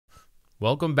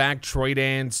Welcome back,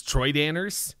 Troydans,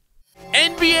 Troydanners.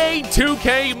 NBA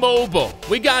 2K Mobile.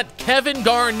 We got Kevin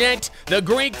Garnett, the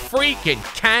Greek Freak, and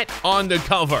Cat on the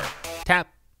cover. Tap,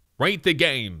 rate the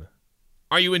game.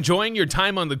 Are you enjoying your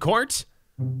time on the court?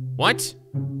 What?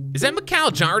 Is that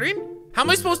Mikal Jordan? How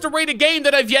am I supposed to rate a game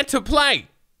that I've yet to play?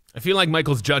 I feel like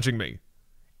Michael's judging me.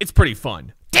 It's pretty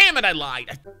fun. Damn it, I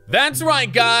lied. That's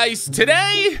right, guys.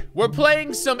 Today, we're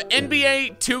playing some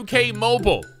NBA 2K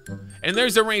Mobile. And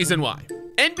there's a reason why.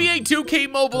 NBA 2K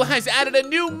Mobile has added a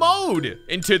new mode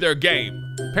into their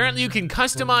game. Apparently, you can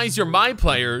customize your My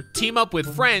Player, team up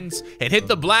with friends, and hit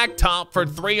the blacktop for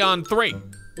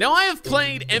 3-on-3. Now, I have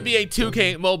played NBA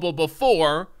 2K Mobile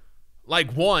before,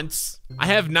 like once. I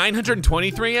have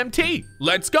 923 MT.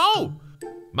 Let's go.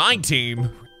 My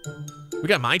team. We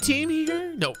got my team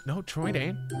here? No,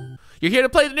 Troydan. You're here to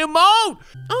play the new mode.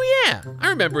 Oh yeah, I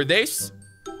remember this.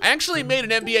 I actually made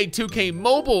an NBA 2K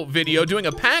Mobile video doing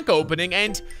a pack opening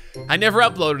and I never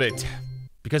uploaded it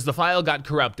because the file got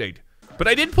corrupted. But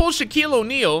I did pull Shaquille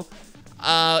O'Neal.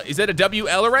 Is that a W,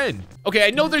 L, or N? Okay, I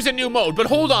know there's a new mode, but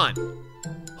hold on.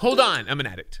 Hold on, I'm an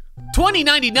addict.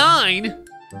 $20.99?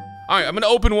 All right, I'm gonna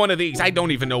open one of these. I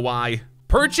don't even know why.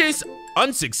 Purchase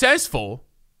unsuccessful?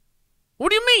 What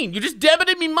do you mean? You just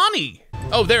debited me money.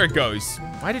 Oh, there it goes.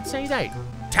 Why did it say that?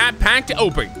 Tap pack to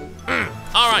open.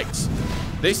 All right.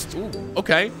 This, ooh,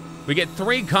 okay. We get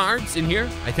 3 cards in here,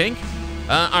 I think.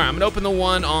 All right, I'm gonna open the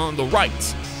one on the right.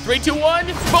 3, 2, 1,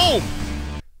 boom!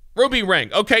 Ruby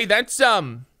ring. Okay, that's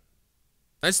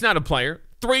not a player.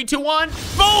 3, 2, 1, boom!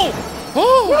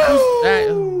 Oh,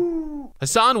 who's that?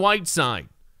 Hassan Whiteside.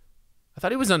 I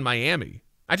thought he was on Miami.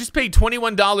 I just paid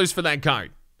 $21 for that card.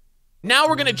 Now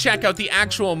we're gonna check out the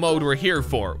actual mode we're here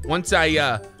for. Once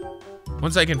I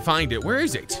can find it. Where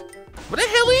is it? What the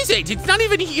hell is it? It's not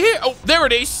even here. Oh, there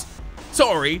it is.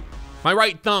 Sorry. My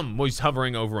right thumb was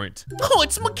hovering over it. Oh,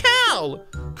 it's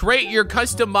Mikal. Create your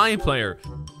custom My Player.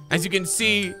 As you can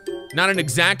see, not an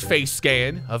exact face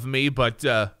scan of me, but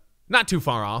not too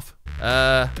far off.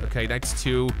 Okay, that's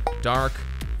too dark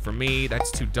for me.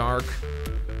 That's too dark.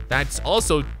 That's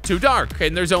also too dark,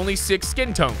 and there's only 6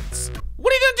 skin tones.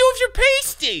 What are you gonna do if you're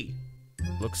pasty?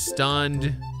 Looks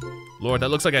stunned. Lord, that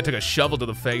looks like I took a shovel to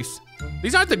the face.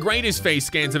 These aren't the greatest face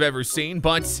scans I've ever seen,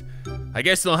 but I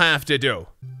guess they'll have to do.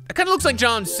 That kind of looks like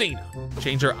John Cena.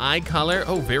 Change our eye color.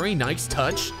 Oh, very nice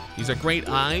touch. These are great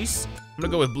eyes. I'm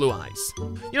gonna go with blue eyes.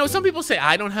 You know, some people say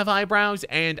I don't have eyebrows,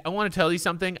 and I wanna tell you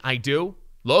something, I do.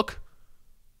 Look.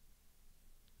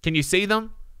 Can you see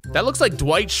them? That looks like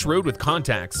Dwight Schrute with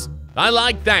contacts. I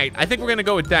like that. I think we're gonna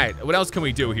go with that. What else can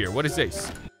we do here? What is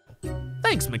this?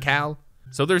 Thanks, Mikal.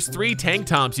 So there's 3 tank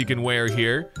tops you can wear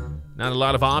here. Not a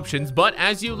lot of options, but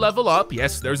as you level up,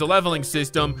 yes, there's a leveling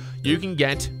system, you can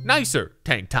get nicer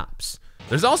tank tops.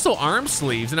 There's also arm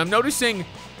sleeves, and I'm noticing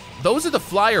those are the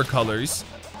flyer colors.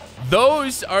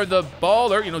 Those are the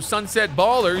baller, you know, sunset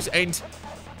ballers, and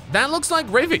that looks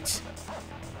like Rivet.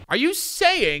 Are you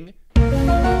saying?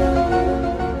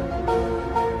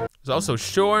 There's also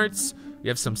shorts, we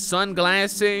have some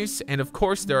sunglasses, and of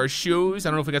course there are shoes. I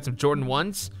don't know if we got some Jordan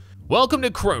 1s. Welcome to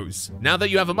crews. Now that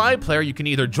you have a My Player, you can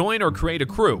either join or create a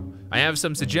crew. I have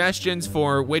some suggestions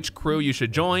for which crew you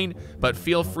should join, but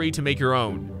feel free to make your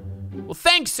own. Well,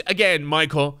 thanks again,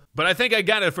 Michael, but I think I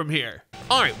got it from here.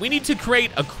 All right, we need to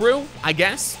create a crew, I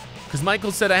guess, because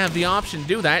Michael said I have the option to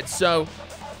do that, so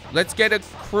let's get a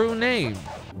crew name.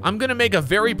 I'm gonna make a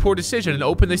very poor decision and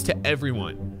open this to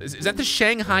everyone. Is that the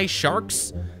Shanghai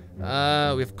Sharks? We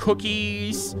have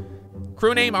cookies.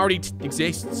 Crew name already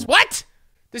exists. What?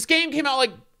 This game came out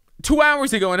like 2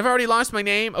 hours ago and I've already lost my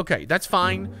name. Okay, that's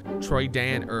fine.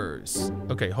 Troydanners.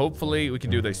 Okay, hopefully we can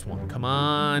do this one. Come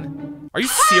on. Are you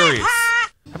serious?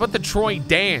 How about the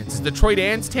Troydans? Is the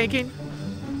Troydans taken?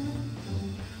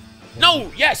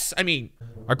 No, yes, I mean,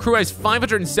 our crew has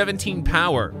 517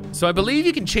 power. So I believe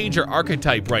you can change your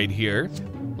archetype right here.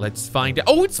 Let's find out.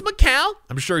 Oh, it's Mikal.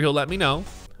 I'm sure he'll let me know.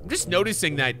 I'm just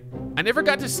noticing that I never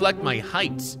got to select my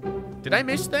height. Did I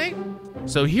miss that?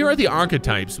 So here are the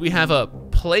archetypes. We have a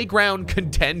playground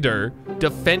contender,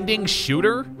 defending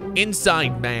shooter,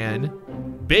 inside man,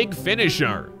 big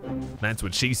finisher. That's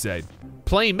what she said.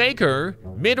 Playmaker,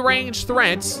 mid-range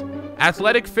threats,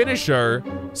 athletic finisher,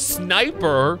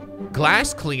 sniper,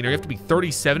 glass cleaner. You have to be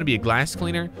 37 to be a glass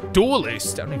cleaner.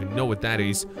 Duelist, I don't even know what that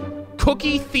is.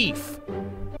 Cookie thief.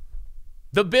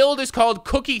 The build is called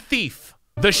Cookie Thief.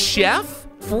 The chef,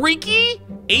 Freaky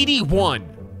 81.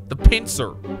 The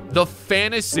pincer, the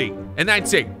fantasy, and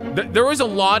that's it. There is a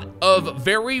lot of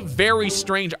very, very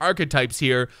strange archetypes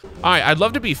here. All right, I'd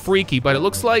love to be freaky, but it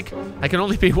looks like I can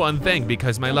only be one thing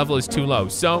because my level is too low.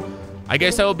 So I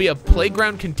guess I will be a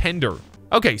playground contender.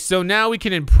 Okay, so now we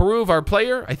can improve our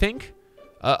player, I think.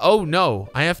 Oh no,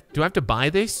 do I have to buy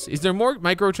this? Is there more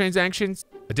microtransactions?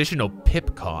 Additional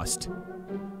pip cost.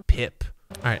 Pip.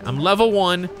 All right, I'm level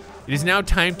 1. It is now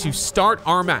time to start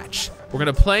our match. We're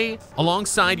gonna play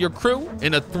alongside your crew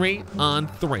in a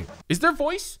 3-on-3. Is there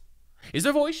voice? Is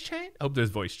there voice chat? I hope there's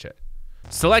voice chat.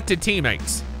 Selected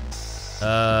teammates.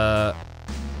 Hold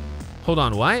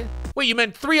on, what? Wait, you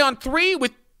meant 3-on-3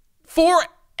 with 4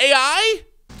 AI?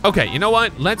 Okay, you know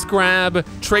what? Let's grab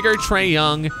Trigger Trae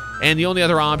Young and the only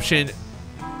other option,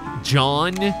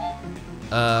 John.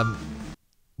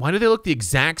 Why do they look the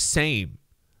exact same?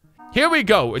 Here we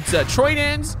go. It's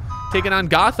Troydan's taking on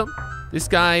Gotham. This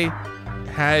guy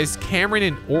has Cameron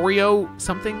and Oreo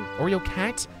something. Oreo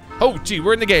Cat? Oh, gee,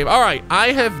 we're in the game. All right,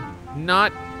 I have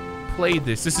not played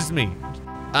this. This is me.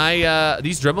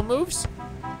 These dribble moves?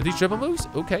 Are these dribble moves?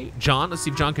 Okay, John, let's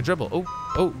see if John can dribble.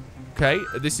 Oh, okay.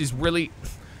 This is really...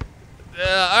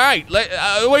 all right,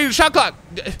 wait, shot clock.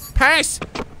 Pass,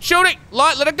 shoot it,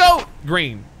 let it go.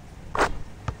 Green.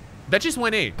 That just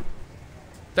went in.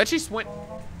 That just went,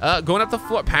 going up the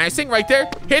floor, passing right there.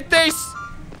 Hit this,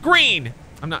 green.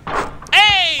 I'm not,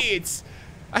 hey,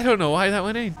 I don't know why that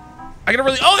went in. I gotta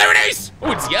really, oh, there it is.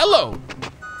 Oh, it's yellow.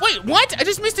 Wait, what? I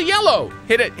just missed a yellow.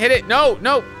 Hit it, no.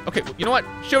 Okay, you know what,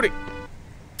 shoot it.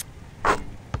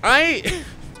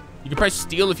 You can press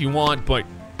steal if you want, but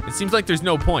it seems like there's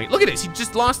no point. Look at this, he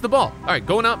just lost the ball. All right,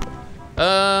 going up.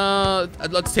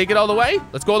 Let's take it all the way.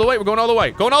 Let's go all the way, we're going all the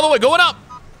way. Going all the way, going up.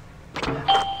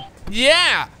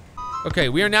 Yeah. Okay,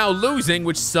 we are now losing,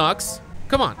 which sucks.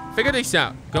 Come on, figure this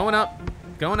out. Going up,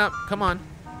 come on.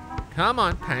 Come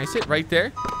on, pass it right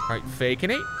there. All right,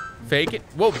 faking it, fake it.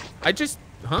 Whoa,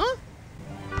 huh?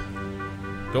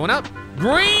 Going up,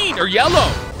 green or yellow.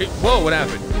 Whoa, what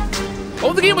happened?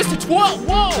 Oh, the game was to 12,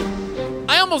 whoa.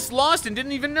 I almost lost and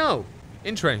didn't even know.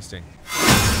 Interesting.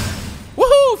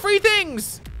 Woohoo, free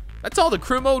things. That's all the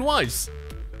crew mode was.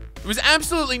 It was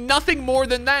absolutely nothing more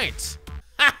than that.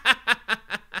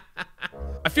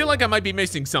 I feel like I might be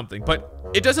missing something,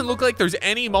 but it doesn't look like there's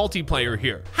any multiplayer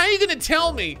here. How are you gonna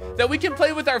tell me that we can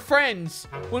play with our friends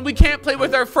when we can't play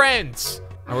with our friends?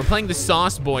 All right, we're playing the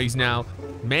Sauce Boys now.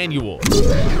 Manual,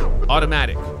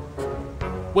 automatic.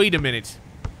 Wait a minute.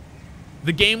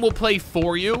 The game will play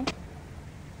for you?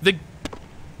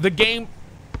 The game,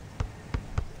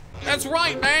 that's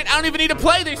right, man. I don't even need to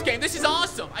play this game. This is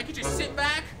awesome. I could just sit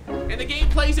back and the game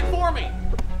plays it for me.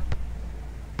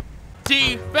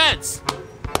 Defense.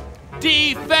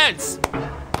 Defense.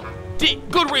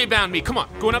 Good rebound, me. Come on,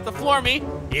 going up the floor, me.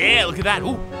 Yeah, look at that.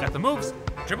 Ooh, got the moves.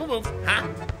 Dribble moves, huh?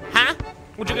 Huh?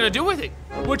 What you gonna do with it?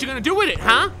 What you gonna do with it,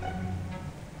 huh?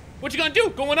 What you gonna do?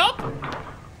 Going up?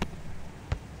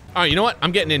 All right, you know what?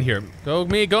 I'm getting in here. Go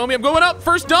me, I'm going up.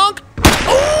 First dunk.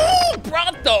 Ooh,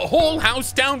 brought the whole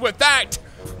house down with that.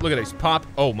 Look at this, pop.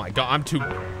 Oh my God, I'm too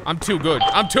good.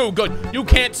 I'm too good. You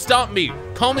can't stop me.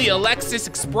 Call me Alexis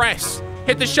Express.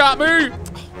 Hit the shot, me.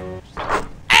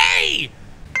 Hey!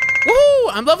 Woo,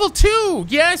 I'm level 2,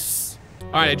 yes.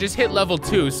 All right, I just hit level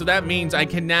 2, so that means I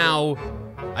can now,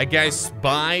 I guess,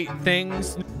 buy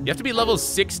things. You have to be level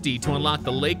 60 to unlock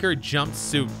the Laker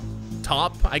jumpsuit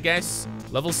top, I guess.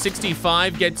 Level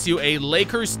 65 gets you a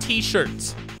Lakers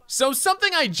t-shirt. So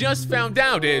something I just found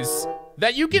out is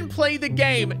that you can play the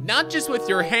game not just with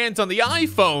your hands on the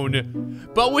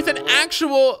iPhone, but with an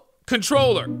actual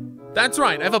controller. That's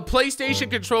right, I have a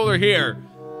PlayStation controller here.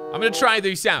 I'm gonna try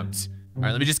this out. All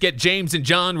right, let me just get James and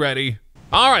John ready.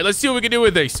 All right, let's see what we can do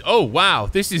with this. Oh, wow,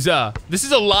 this is a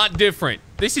lot different.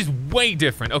 This is way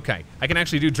different. Okay, I can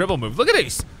actually do dribble moves. Look at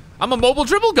this. I'm a mobile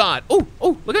dribble god. Oh,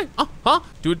 look at it.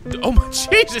 Do it. Oh my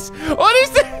Jesus. What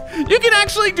is that? You can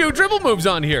actually do dribble moves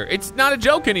on here. It's not a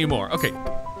joke anymore. Okay.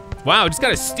 Wow, just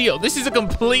gotta steal. This is a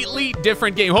completely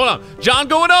different game. Hold on. John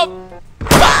going up.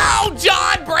 Oh,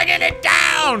 John bringing it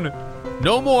down.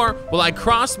 No more will I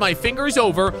cross my fingers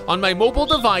over on my mobile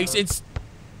device.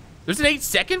 There's an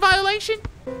 8-second violation?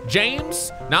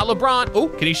 James, not LeBron. Oh,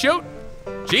 can he shoot?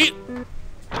 Gee.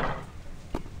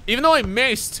 Even though I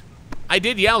missed, I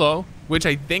did yellow, which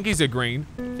I think is a green.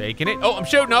 Faking it. Oh, I'm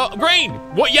shooting. Oh, green.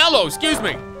 What yellow? Excuse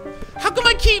me. How come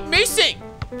I keep missing?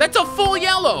 That's a full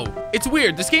yellow. It's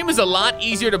weird. This game is a lot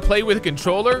easier to play with a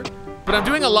controller, but I'm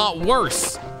doing a lot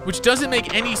worse, which doesn't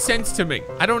make any sense to me.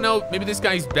 I don't know. Maybe this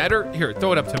guy's better. Here,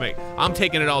 throw it up to me. I'm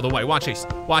taking it all the way. Watch this.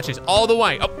 Watch this. All the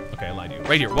way. Oh, okay, I lied to you.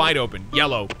 Right here. Wide open.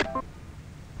 Yellow.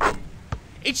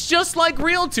 It's just like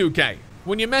real 2K.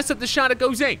 When you mess up the shot, it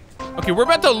goes in. Okay, we're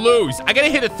about to lose. I gotta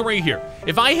hit a 3 here.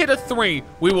 If I hit a 3,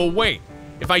 we will win.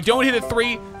 If I don't hit a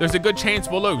 3, there's a good chance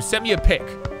we'll lose. Send me a pick.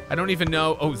 I don't even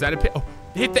know. Oh, is that a pick? Oh,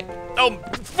 hit that. Oh,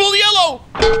 full yellow.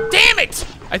 Damn it.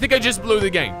 I think I just blew the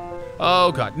game.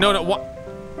 Oh, God. No, what?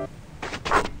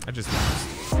 I just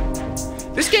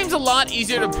lost. This game's a lot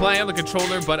easier to play on the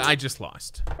controller, but I just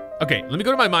lost. Okay, let me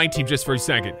go to my team just for a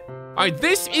second. All right,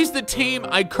 this is the team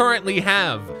I currently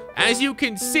have. As you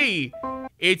can see,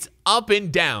 it's up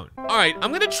and down. All right,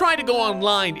 I'm gonna try to go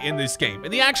online in this game,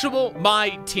 in the actual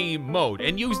My Team mode,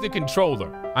 and use the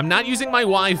controller. I'm not using my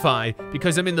Wi-Fi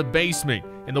because I'm in the basement,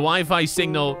 and the Wi-Fi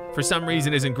signal, for some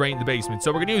reason, isn't great in the basement.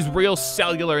 So we're gonna use real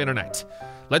cellular internet.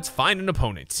 Let's find an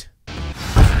opponent.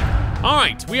 All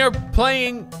right, we are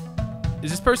playing,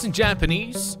 is this person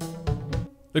Japanese?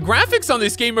 The graphics on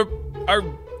this game are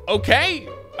okay.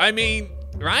 I mean,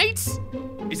 right?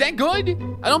 Is that good?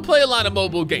 I don't play a lot of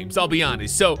mobile games, I'll be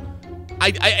honest. So,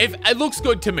 it looks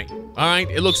good to me. All right,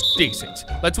 it looks decent.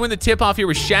 Let's win the tip-off here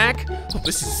with Shaq. Oh,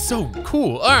 this is so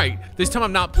cool. All right, this time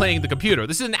I'm not playing the computer.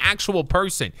 This is an actual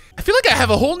person. I feel like I have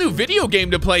a whole new video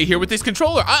game to play here with this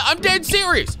controller. I'm dead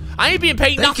serious. I ain't being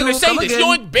paid nothing to say this.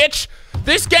 Yoink, bitch.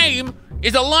 This game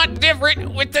is a lot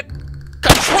different with the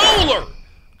controller.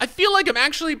 I feel like I'm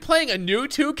actually playing a new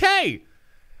 2K.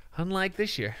 Unlike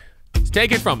this year. Let's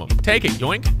take it from him. Take it.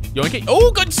 Yoink. Yoink it.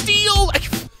 Oh, good steal.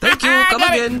 Thank you. Come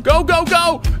again. Go, go,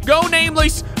 go. Go,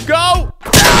 Nameless. Go.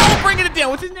 Oh, bringing it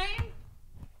down. What's his name?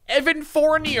 Evan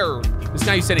Fournier. This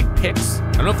guy is setting picks.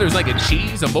 I don't know if there's like a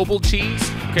cheese, a mobile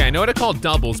cheese. Okay, I know what I call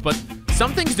doubles, but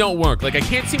some things don't work. Like I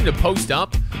can't seem to post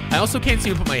up. I also can't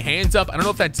seem to put my hands up. I don't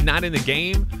know if that's not in the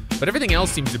game, but everything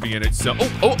else seems to be in it. So,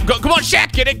 go, come on,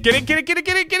 Shaq. Get it, get it, get it, get it,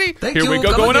 get it, get it. Thank Here you. we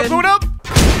go. Come Going again. up, going up.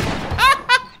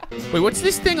 Wait, what's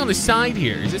this thing on the side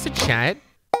here? Is this a chat?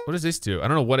 What does this do? I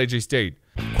don't know what I just did.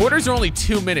 Quarters are only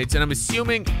 2 minutes, and I'm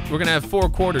assuming we're gonna have 4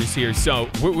 quarters here, so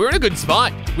we're in a good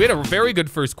spot. We had a very good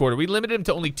first quarter. We limited him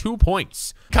to only 2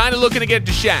 points. Kind of looking to get it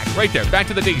to Shaq. Right there, back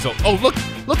to the Diesel. Oh,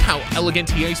 look how elegant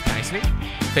he is passing it.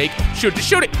 Fake,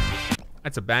 shoot it.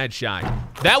 That's a bad shot.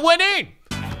 That went in.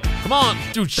 Come on,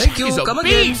 dude, Thank Shaq you. is a Come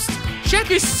beast. Shaq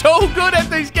is so good at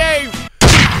this game.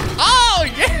 Oh,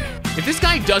 yeah. If this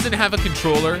guy doesn't have a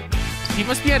controller, he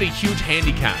must be at a huge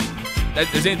handicap.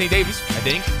 There's Anthony Davis, I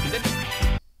think.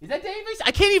 Is that Davis?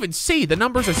 I can't even see. The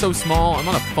numbers are so small. I'm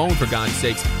on a phone, for God's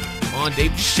sakes. Come on,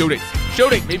 Dave, shoot it.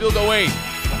 Shoot it. Maybe it'll go in.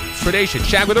 Predation.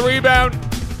 Shaq with a rebound.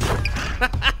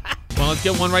 Well, let's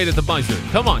get one right at the buzzer.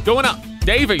 Come on, going up.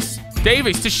 Davis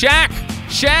to Shaq.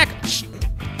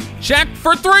 Shaq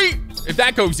for 3. If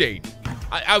that goes in.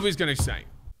 I was gonna say.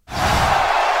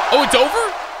 Oh, it's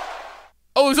over?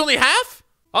 Oh, it was only half?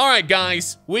 All right,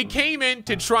 guys. We came in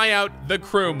to try out the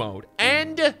crew mode.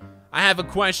 And I have a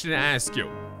question to ask you.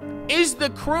 Is the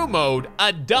crew mode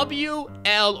a W,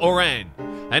 L, or N?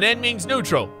 An N means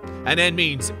neutral. An N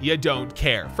means you don't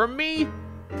care. For me,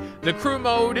 the crew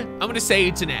mode, I'm going to say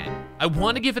it's an N. I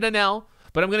want to give it an L,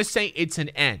 but I'm going to say it's an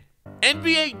N.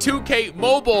 NBA 2K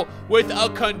Mobile with a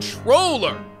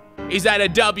controller. Is that a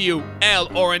W, L,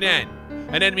 or an N?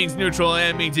 An N means neutral, an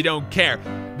N means you don't care.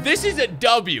 This is a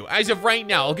W. As of right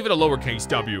now, I'll give it a lowercase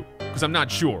w, because I'm not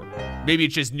sure. Maybe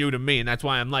it's just new to me, and that's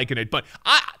why I'm liking it. But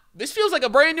this feels like a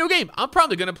brand new game. I'm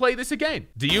probably going to play this again.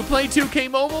 Do you play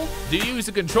 2K Mobile? Do you use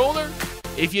a controller?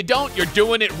 If you don't, you're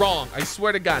doing it wrong. I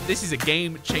swear to God, this is a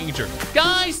game changer.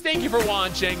 Guys, thank you for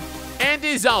watching. And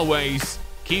as always,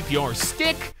 keep your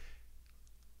stick.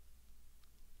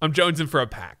 I'm jonesing for a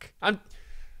pack. I'm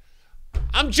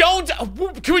Jones.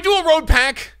 Can we do a road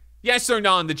pack? Yes or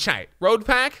no in the chat. Road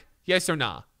pack? Yes or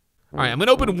nah? All right, I'm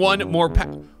gonna open one more pack.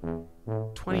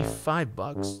 25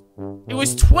 bucks. It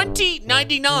was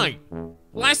 $20.99.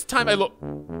 Last time I looked.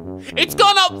 It's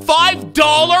gone up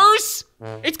 $5?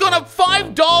 It's gone up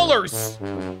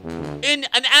 $5 in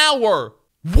an hour.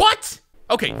 What?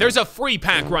 Okay, there's a free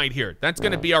pack right here. That's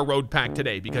gonna be our road pack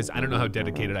today because I don't know how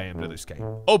dedicated I am to this game.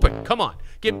 Open, come on.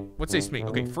 What's this mean?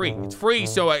 Okay, free. It's free,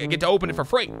 so I get to open it for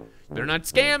free. You better not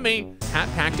scam me. Hat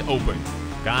pack to open.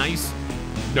 Guys,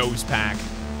 nose pack.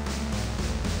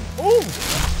 Ooh,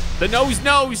 the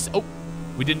nose. Oh,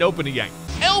 we didn't open it yet.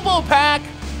 Elbow pack.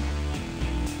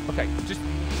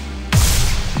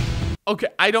 Okay,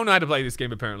 I don't know how to play this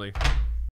game apparently.